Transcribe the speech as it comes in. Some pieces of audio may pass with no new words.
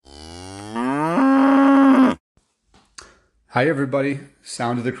Hi, everybody.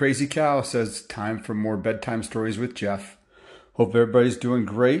 Sound of the Crazy Cow says time for more bedtime stories with Jeff. Hope everybody's doing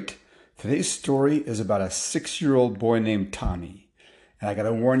great. Today's story is about a 6-year-old boy named Tommy. And I got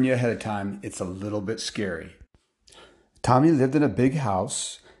to warn you ahead of time, it's a little bit scary. Tommy lived in a big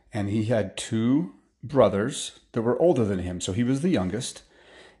house and he had two brothers that were older than him. So he was the youngest.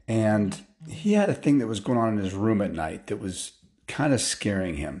 And he had a thing that was going on in his room at night that was kind of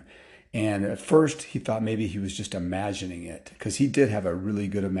scaring him. And at first, he thought maybe he was just imagining it because he did have a really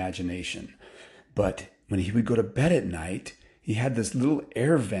good imagination. But when he would go to bed at night, he had this little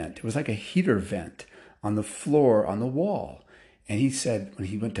air vent. It was like a heater vent on the floor on the wall. And he said when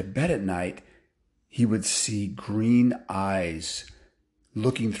he went to bed at night, he would see green eyes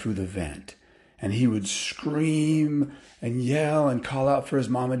looking through the vent. And he would scream and yell and call out for his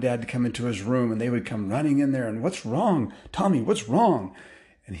mom and dad to come into his room. And they would come running in there and, "What's wrong? Tommy, what's wrong?"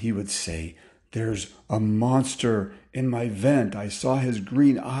 And he would say, "There's a monster in my vent. I saw his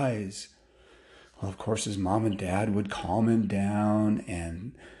green eyes." Well, of course, his mom and dad would calm him down.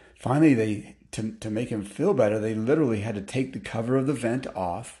 And finally, to make him feel better, they literally had to take the cover of the vent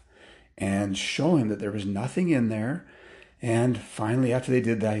off and show him that there was nothing in there. And finally, after they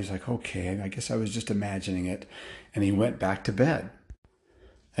did that, he's like, "Okay, I guess I was just imagining it." And he went back to bed.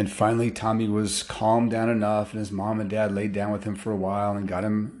 And finally, Tommy was calmed down enough, and his mom and dad laid down with him for a while and got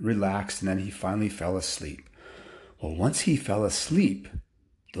him relaxed, and then he finally fell asleep. Well, once he fell asleep,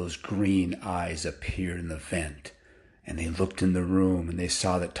 those green eyes appeared in the vent, and they looked in the room, and they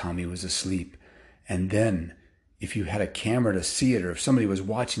saw that Tommy was asleep. And then, if you had a camera to see it, or if somebody was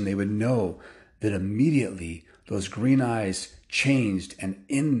watching, they would know that immediately those green eyes changed, and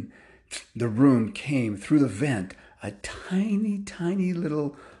in the room came through the vent a tiny, tiny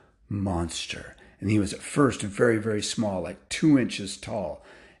little monster. And he was at first very, very small, like 2 inches tall.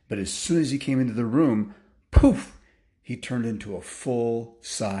 But as soon as he came into the room, poof, he turned into a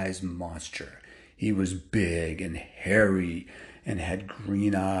full-size monster. He was big and hairy and had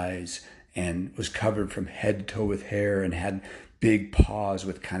green eyes and was covered from head to toe with hair and had big paws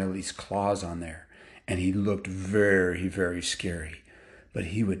with kind of these claws on there. And he looked very, very scary. But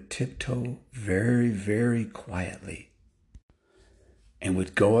he would tiptoe very, very quietly and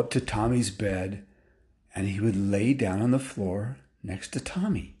would go up to Tommy's bed, and he would lay down on the floor next to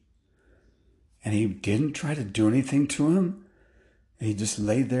Tommy. And he didn't try to do anything to him. He just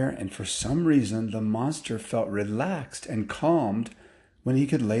lay there, and for some reason, the monster felt relaxed and calmed when he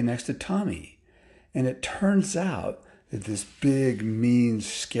could lay next to Tommy. And it turns out that this big, mean,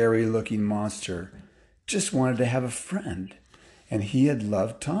 scary-looking monster just wanted to have a friend. And he had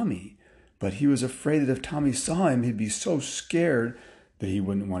loved Tommy, but he was afraid that if Tommy saw him, he'd be so scared that he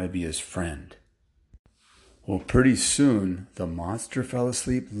wouldn't want to be his friend. Well, pretty soon, the monster fell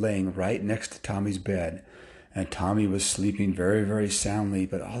asleep laying right next to Tommy's bed. And Tommy was sleeping very, very soundly,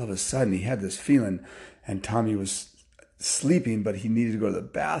 but all of a sudden he had this feeling, and Tommy was sleeping, but he needed to go to the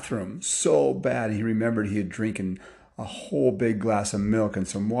bathroom so bad. He remembered he had drinking a whole big glass of milk and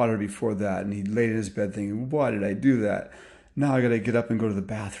some water before that, and he laid in his bed thinking, "Why did I do that? Now I got to get up and go to the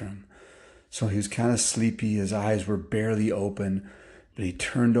bathroom." So he was kind of sleepy. His eyes were barely open, but he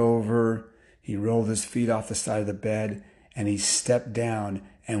turned over. He rolled his feet off the side of the bed, and he stepped down.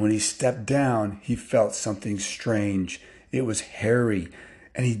 And when he stepped down, he felt something strange. It was hairy,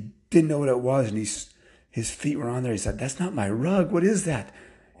 and he didn't know what it was. And his feet were on there. He said, "That's not my rug. What is that?"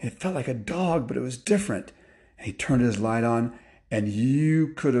 It felt like a dog, but it was different. And he turned his light on, and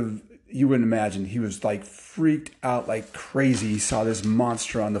you wouldn't imagine. He was like freaked out like crazy. He saw this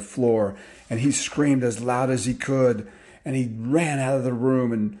monster on the floor, and he screamed as loud as he could, and he ran out of the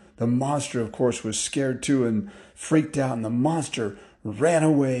room. And the monster, of course, was scared too and freaked out, and the monster ran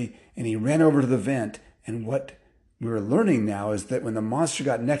away, and he ran over to the vent. And what we're learning now is that when the monster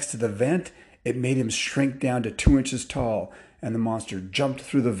got next to the vent, it made him shrink down to 2 inches tall, and the monster jumped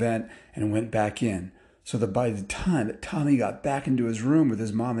through the vent and went back in. So that by the time that Tommy got back into his room with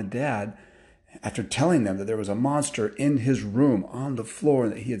his mom and dad, after telling them that there was a monster in his room on the floor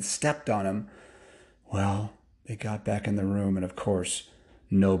and that he had stepped on him, well, they got back in the room, and of course,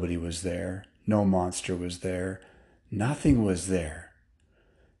 nobody was there. No monster was there. Nothing was there.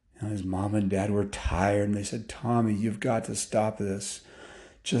 And his mom and dad were tired, and they said, "Tommy, you've got to stop this.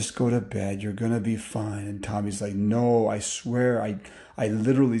 Just go to bed. You're going to be fine." And Tommy's like, "No, I swear, I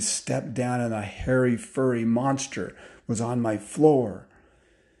literally stepped down and a hairy, furry monster was on my floor."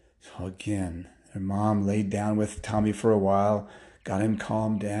 So again, their mom laid down with Tommy for a while, got him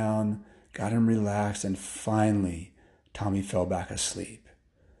calmed down, got him relaxed, and finally, Tommy fell back asleep.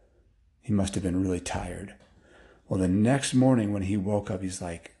 He must have been really tired. Well, the next morning when he woke up, he's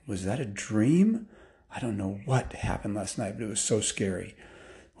like, "Was that a dream? I don't know what happened last night, but it was so scary.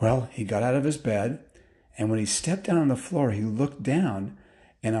 Well, he got out of his bed, and when he stepped down on the floor, he looked down,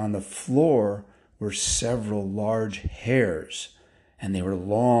 and on the floor were several large hairs, and they were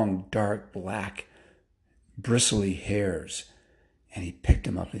long, dark, black, bristly hairs. And he picked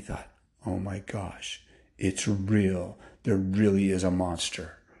them up and he thought, oh my gosh, it's real. There really is a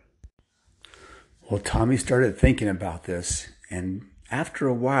monster. Well, Tommy started thinking about this, and after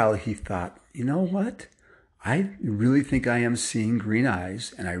a while he thought, you know what? I really think I am seeing green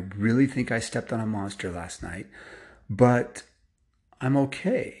eyes, and I really think I stepped on a monster last night, but I'm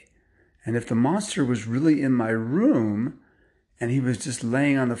okay. And if the monster was really in my room and he was just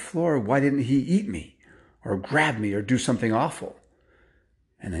laying on the floor, why didn't he eat me or grab me or do something awful?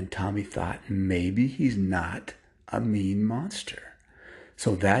 And then Tommy thought, maybe he's not a mean monster.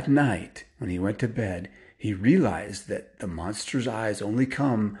 So that night, when he went to bed, he realized that the monster's eyes only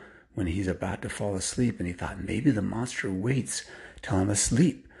come when he's about to fall asleep, and he thought maybe the monster waits till I'm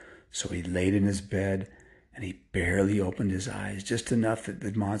asleep. So he laid in his bed, and he barely opened his eyes, just enough that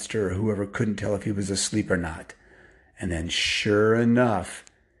the monster or whoever couldn't tell if he was asleep or not. And then sure enough,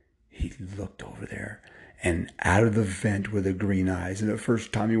 he looked over there, and out of the vent were the green eyes. And at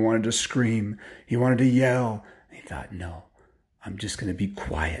first Tommy wanted to scream. He wanted to yell. And he thought, no, I'm just going to be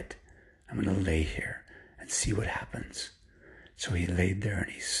quiet. I'm going to lay here and see what happens. So he laid there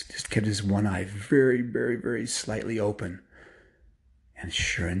and he just kept his one eye very, very, very slightly open. And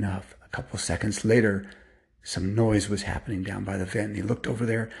sure enough, a couple seconds later, some noise was happening down by the vent. And he looked over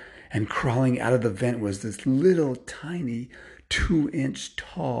there, and crawling out of the vent was this little tiny 2-inch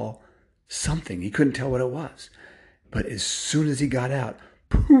tall something. He couldn't tell what it was. But as soon as he got out,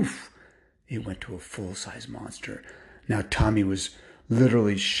 poof, it went to a full-size monster. Now Tommy was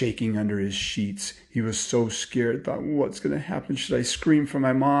literally shaking under his sheets. He was so scared, thought, what's going to happen? Should I scream for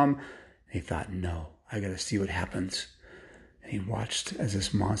my mom? And he thought, no, I got to see what happens. And he watched as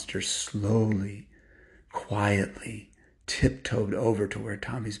this monster slowly, quietly tiptoed over to where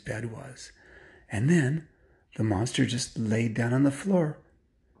Tommy's bed was. And then the monster just laid down on the floor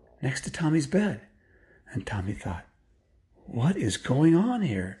next to Tommy's bed. And Tommy thought, what is going on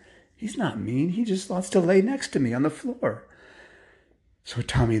here? He's not mean. He just wants to lay next to me on the floor. So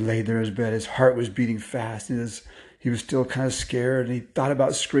Tommy laid there in his bed. His heart was beating fast, and he was still kind of scared, and he thought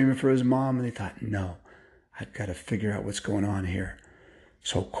about screaming for his mom, and he thought, no, I've got to figure out what's going on here.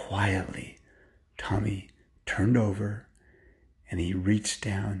 So quietly, Tommy turned over, and he reached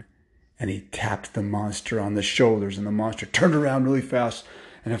down, and he tapped the monster on the shoulders, and the monster turned around really fast.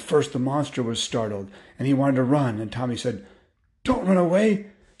 And at first the monster was startled, and he wanted to run, and Tommy said, don't run away.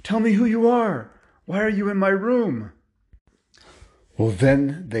 Tell me who you are. Why are you in my room? Well,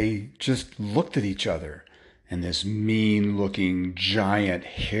 then they just looked at each other, and this mean-looking, giant,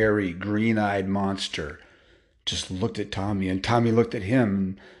 hairy, green-eyed monster just looked at Tommy, and Tommy looked at him,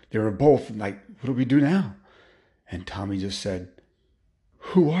 and they were both like, what do we do now? And Tommy just said,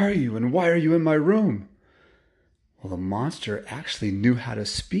 who are you, and why are you in my room? Well, the monster actually knew how to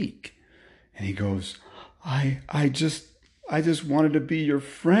speak, and he goes, I just wanted to be your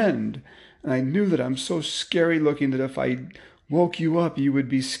friend, and I knew that I'm so scary looking that if I woke you up, you would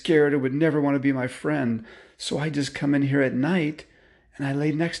be scared and would never want to be my friend. So I just come in here at night and I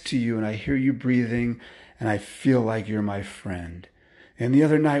lay next to you and I hear you breathing and I feel like you're my friend. And the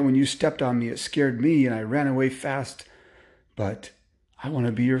other night when you stepped on me, it scared me and I ran away fast, but I want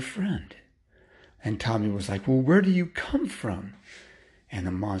to be your friend. And Tommy was like, well, where do you come from? And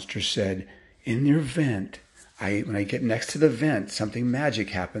the monster said, in your vent, when I get next to the vent, something magic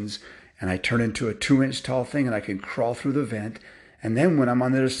happens, and I turn into a 2-inch tall thing, and I can crawl through the vent. And then when I'm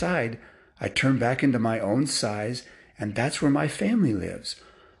on the other side, I turn back into my own size, and that's where my family lives.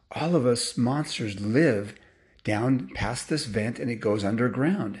 All of us monsters live down past this vent, and it goes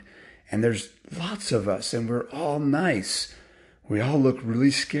underground. And there's lots of us, and we're all nice. We all look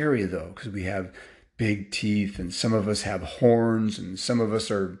really scary, though, because we have big teeth, and some of us have horns, and some of us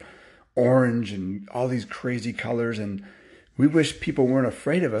are orange, and all these crazy colors, and we wish people weren't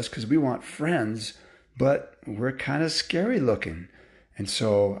afraid of us because we want friends, but we're kind of scary looking. And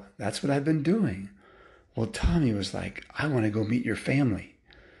so that's what I've been doing. Well, Tommy was like, I want to go meet your family.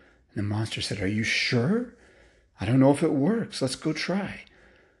 And the monster said, are you sure? I don't know if it works. Let's go try.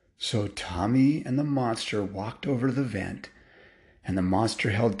 So Tommy and the monster walked over to the vent, and the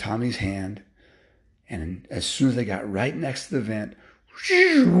monster held Tommy's hand. And as soon as they got right next to the vent,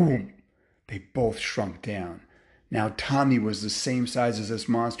 they both shrunk down. Now, Tommy was the same size as this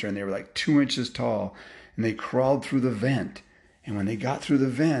monster, and they were like 2 inches tall, and they crawled through the vent. And when they got through the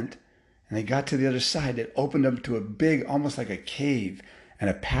vent, and they got to the other side, it opened up to a big, almost like a cave, and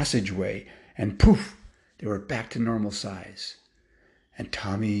a passageway, and poof, they were back to normal size. And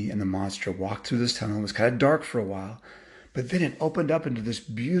Tommy and the monster walked through this tunnel. It was kind of dark for a while, but then it opened up into this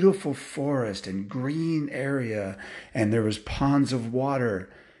beautiful forest and green area, and there was ponds of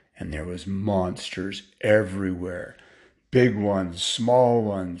water, and there was monsters everywhere. Big ones, small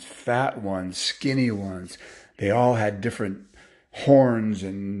ones, fat ones, skinny ones. They all had different horns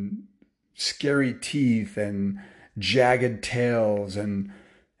and scary teeth and jagged tails, and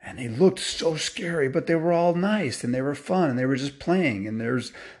they looked so scary, but they were all nice and they were fun and they were just playing. And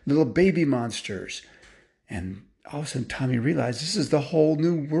there's little baby monsters. And all of a sudden Tommy realized this is the whole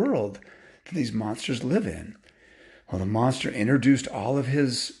new world that these monsters live in. Well, the monster introduced all of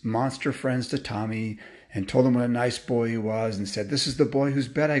his monster friends to Tommy and told him what a nice boy he was and said, this is the boy whose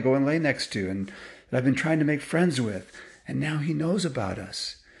bed I go and lay next to and that I've been trying to make friends with. And now he knows about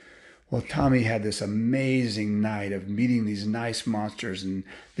us. Well, Tommy had this amazing night of meeting these nice monsters, and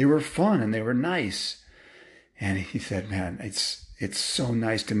they were fun and they were nice. And he said, man, it's so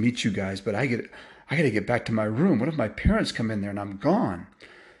nice to meet you guys, but I got to get back to my room. What if my parents come in there and I'm gone?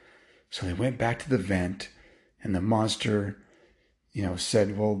 So they went back to the vent, and the monster,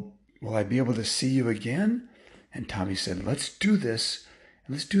 said, well, will I be able to see you again? And Tommy said, let's do this,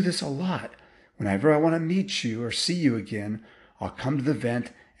 and let's do this a lot. Whenever I want to meet you or see you again, I'll come to the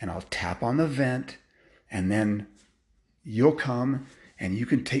vent and I'll tap on the vent, and then you'll come and you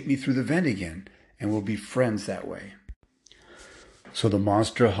can take me through the vent again, and we'll be friends that way. So the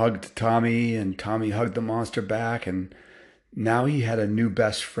monster hugged Tommy, and Tommy hugged the monster back, and now he had a new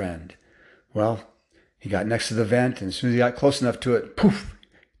best friend. Well, he got next to the vent, and as soon as he got close enough to it, poof,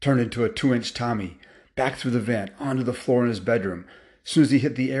 turned into a 2-inch Tommy, back through the vent, onto the floor in his bedroom. As soon as he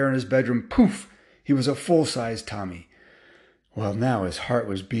hit the air in his bedroom, poof, he was a full-size Tommy. Well, now his heart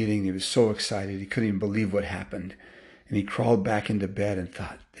was beating. He was so excited. He couldn't even believe what happened. And he crawled back into bed and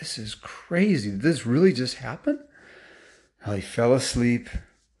thought, this is crazy. Did this really just happen? Well, he fell asleep,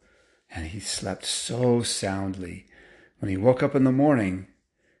 and he slept so soundly. When he woke up in the morning,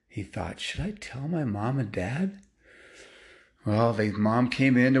 he thought, should I tell my mom and dad? Well, mom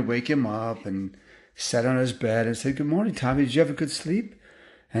came in to wake him up and sat on his bed and said, good morning, Tommy. Did you have a good sleep?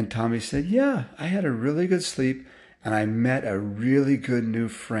 And Tommy said, yeah, I had a really good sleep. And I met a really good new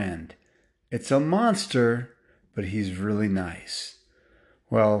friend. It's a monster, but he's really nice.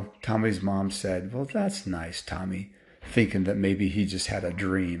 Well, Tommy's mom said, well, that's nice, Tommy, thinking that maybe he just had a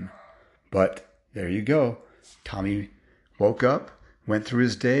dream. But there you go. Tommy woke up, went through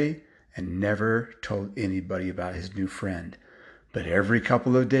his day, and never told anybody about his new friend. But every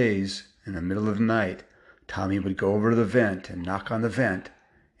couple of days, in the middle of the night, Tommy would go over to the vent and knock on the vent,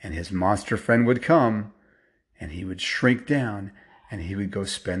 and his monster friend would come, and he would shrink down, and he would go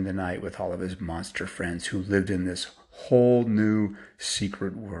spend the night with all of his monster friends who lived in this whole new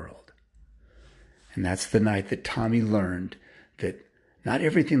secret world. And that's the night that Tommy learned that not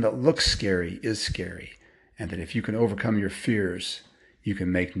everything that looks scary is scary, and that if you can overcome your fears, you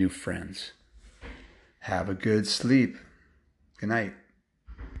can make new friends. Have a good sleep. Good night.